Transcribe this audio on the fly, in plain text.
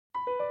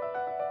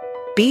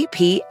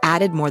BP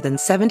added more than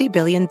 $70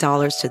 billion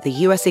to the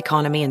U.S.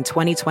 economy in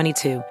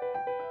 2022.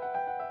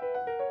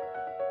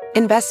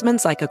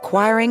 Investments like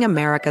acquiring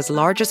America's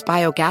largest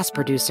biogas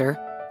producer,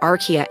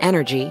 Archaea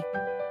Energy,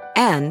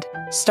 and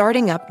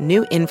starting up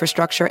new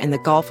infrastructure in the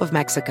Gulf of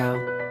Mexico.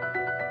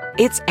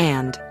 It's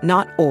and,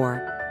 not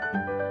or.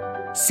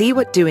 See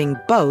what doing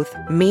both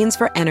means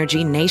for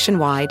energy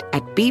nationwide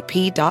at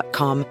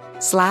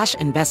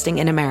bp.com/investing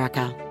in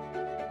America.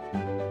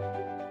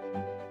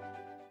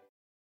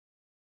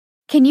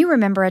 Can you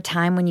remember a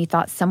time when you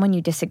thought someone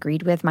you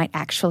disagreed with might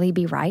actually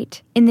be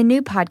right? In the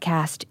new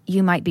podcast,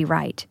 You Might Be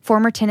Right,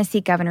 former Tennessee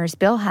Governors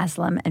Bill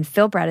Haslam and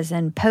Phil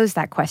Bredesen pose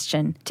that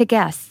question to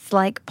guests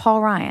like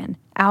Paul Ryan,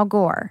 Al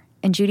Gore,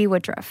 and Judy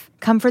Woodruff.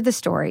 Come for the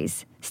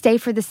stories, stay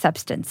for the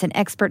substance and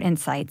expert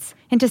insights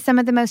into some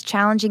of the most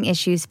challenging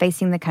issues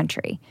facing the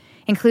country,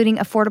 including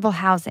affordable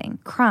housing,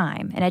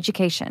 crime, and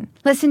education.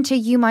 Listen to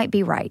You Might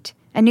Be Right,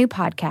 a new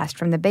podcast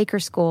from the Baker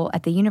School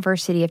at the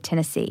University of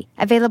Tennessee,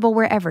 available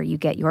wherever you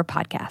get your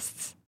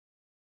podcasts.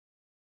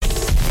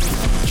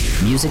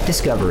 Music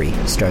discovery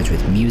starts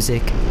with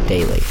Music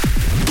Daily.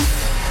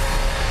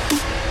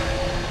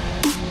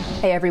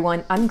 Hey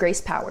everyone, I'm Grace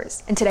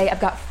Powers, and today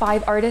I've got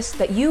 5 artists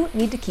that you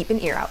need to keep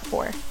an ear out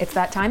for. It's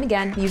that time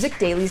again, Music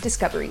Daily's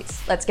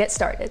Discoveries. Let's get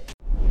started.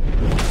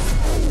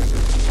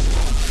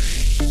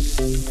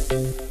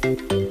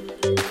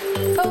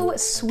 Oh,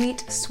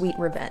 sweet, sweet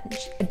revenge.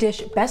 A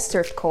dish best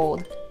served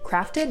cold,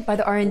 crafted by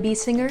the R&B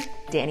singer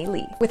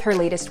DaniLeigh. With her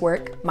latest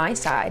work, My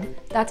Side,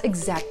 that's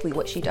exactly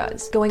what she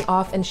does, going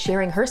off and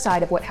sharing her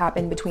side of what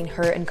happened between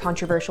her and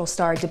controversial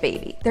star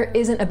DaBaby. There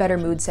isn't a better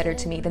mood setter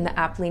to me than the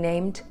aptly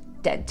named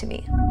Dead to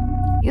Me.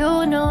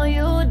 You know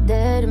you're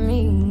dead to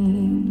me.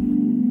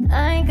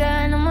 I ain't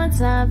got no more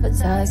time for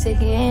toxic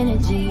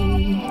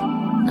energy.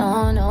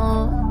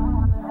 No.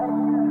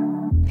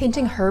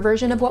 Painting her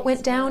version of what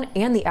went down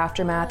and the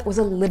aftermath was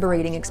a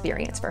liberating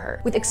experience for her.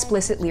 With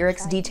explicit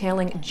lyrics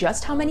detailing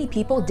just how many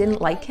people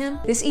didn't like him,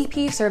 this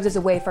EP serves as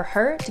a way for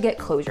her to get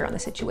closure on the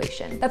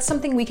situation. That's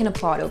something we can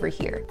applaud over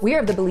here. We are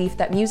of the belief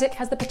that music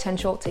has the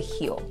potential to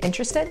heal.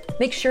 Interested?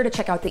 Make sure to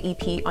check out the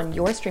EP on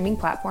your streaming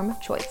platform of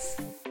choice.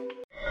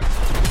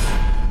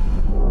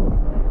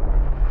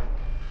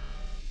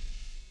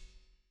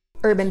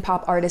 Urban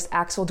pop artist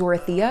Axel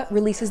Dorothea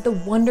releases the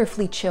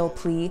wonderfully chill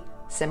plea,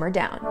 Simmer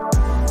Down.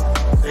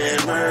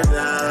 Simmer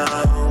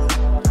down,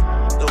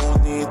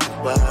 don't need to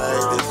buy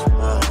this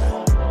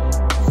wine.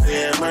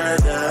 Simmer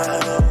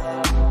down,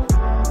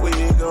 we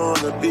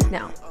gonna be.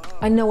 Now,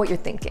 I know what you're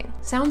thinking.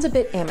 Sounds a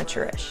bit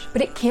amateurish,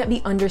 but it can't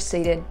be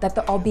understated that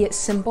the albeit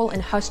simple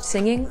and hushed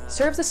singing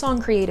serves the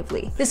song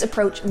creatively. This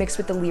approach, mixed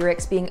with the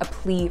lyrics being a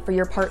plea for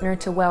your partner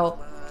to, well,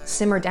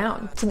 simmer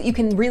down so that you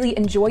can really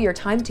enjoy your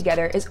time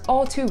together, is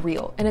all too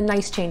real and a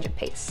nice change of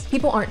pace.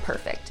 People aren't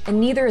perfect, and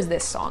neither is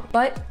this song,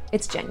 but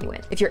it's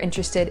genuine. If you're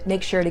interested,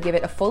 make sure to give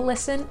it a full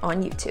listen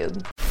on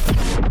YouTube.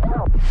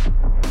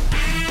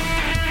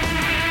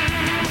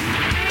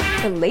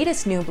 The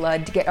latest new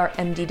blood to get our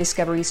MD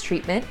Discoveries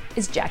treatment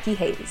is Jackie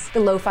Hayes. The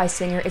lo-fi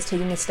singer is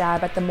taking a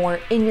stab at the more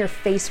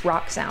in-your-face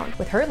rock sound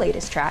with her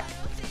latest track,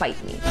 Fight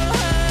Me.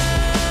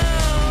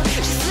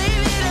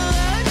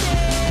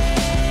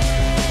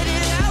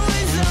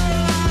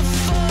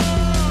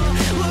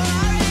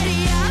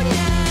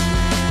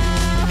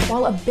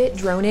 While a bit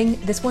droning,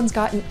 this one's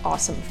got an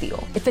awesome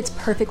feel. It fits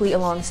perfectly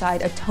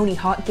alongside a Tony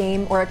Hawk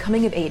game or a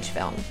coming-of-age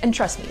film. And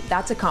trust me,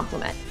 that's a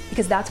compliment,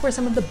 because that's where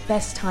some of the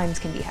best times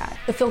can be had.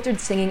 The filtered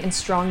singing and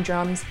strong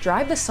drums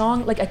drive the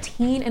song like a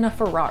teen in a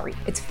Ferrari.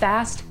 It's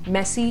fast,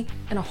 messy,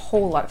 and a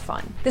whole lot of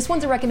fun. This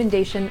one's a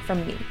recommendation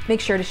from me. Make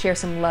sure to share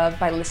some love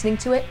by listening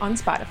to it on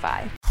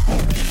Spotify.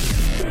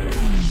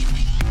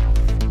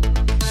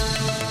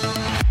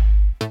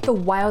 The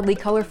wildly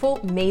colorful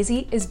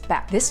Mazie is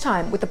back, this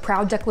time with the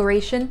proud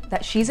declaration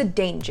that she's a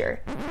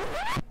danger.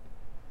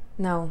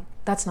 No,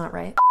 that's not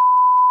right.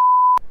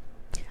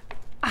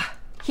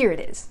 Here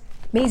it is.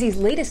 Mazie's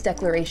latest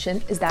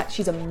declaration is that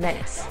she's a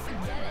menace.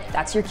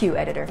 That's your cue,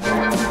 editor.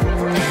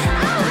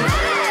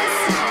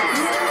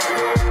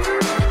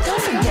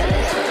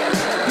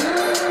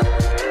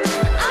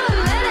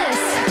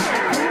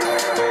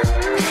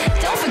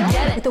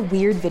 With a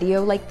weird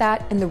video like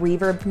that and the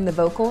reverb from the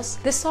vocals,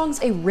 this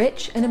song's a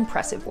rich and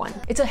impressive one.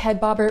 It's a head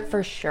bobber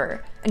for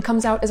sure, and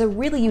comes out as a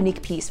really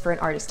unique piece for an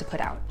artist to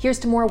put out. Here's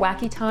to more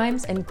wacky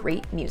times and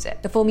great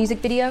music. The full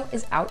music video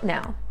is out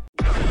now.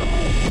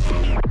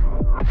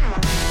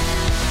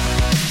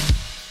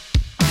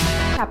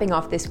 Capping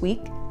off this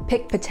week,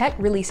 Patek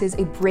releases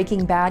a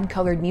Breaking Bad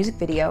colored music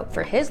video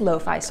for his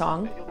lo-fi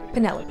song,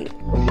 Penelope.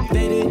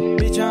 Faded,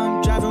 bitch,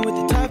 I'm driving with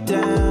the top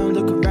down.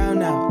 Look around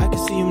now, I can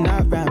see you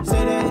not round.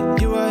 Say that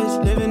you was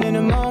living in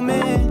a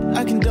moment.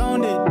 I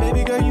condoned it,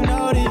 baby girl, you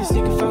know this.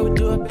 Think if I would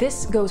do it.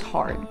 This goes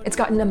hard. It's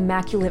got an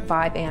immaculate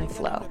vibe and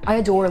flow. I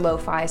adore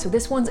lo-fi, so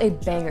this one's a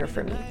banger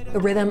for me. The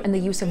rhythm and the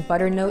use of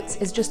butter notes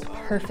is just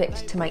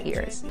perfect to my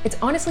ears. It's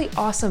honestly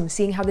awesome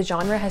seeing how the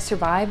genre has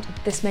survived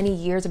this many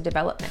years of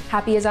development.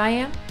 Happy as I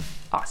am?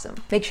 awesome.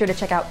 Make sure to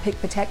check out Pick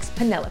Patek's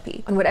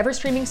Penelope on whatever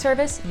streaming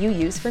service you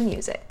use for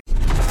music.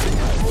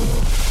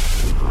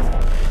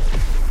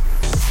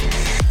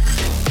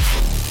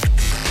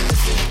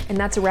 And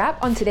that's a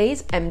wrap on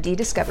today's MD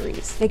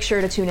Discoveries. Make sure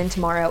to tune in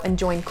tomorrow and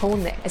join Cole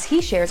Nick as he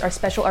shares our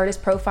special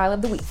artist profile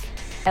of the week,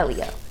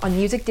 Elio, on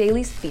Music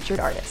Daily's Featured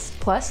Artists.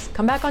 Plus,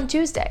 come back on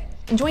Tuesday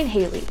and join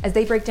Haley as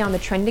they break down the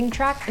trending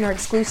track in our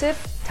exclusive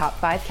Top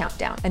 5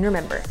 Countdown. And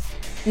remember,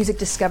 music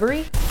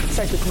discovery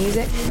starts with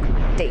Music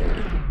Daily.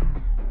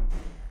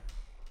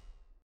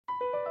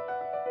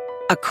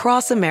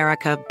 Across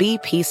America,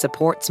 BP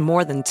supports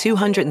more than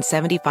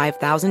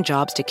 275,000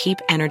 jobs to keep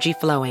energy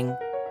flowing.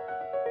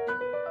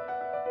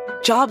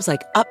 Jobs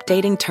like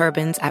updating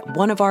turbines at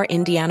one of our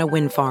Indiana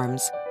wind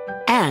farms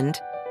and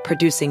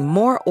producing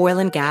more oil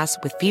and gas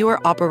with fewer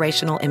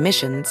operational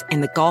emissions in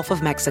the Gulf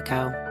of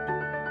Mexico.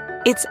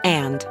 It's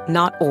and,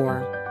 not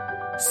or.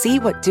 See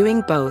what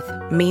doing both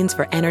means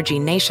for energy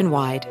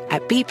nationwide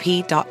at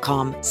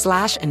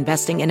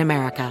bp.com/investing in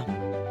America.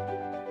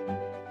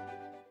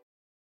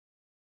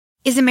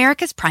 Is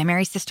America's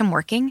primary system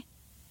working?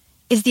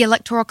 Is the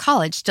Electoral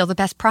College still the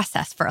best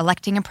process for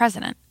electing a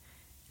president?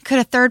 Could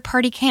a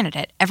third-party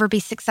candidate ever be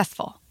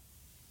successful?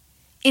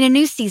 In a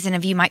new season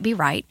of You Might Be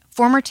Right,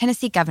 former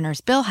Tennessee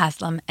governors Bill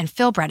Haslam and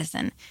Phil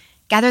Bredesen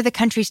gather the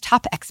country's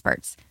top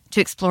experts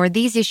to explore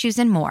these issues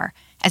and more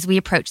as we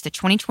approach the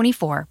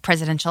 2024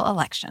 presidential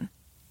election.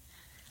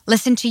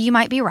 Listen to You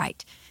Might Be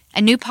Right,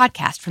 a new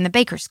podcast from the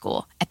Baker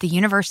School at the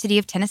University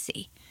of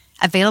Tennessee,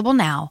 available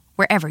now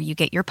wherever you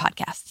get your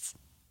podcasts.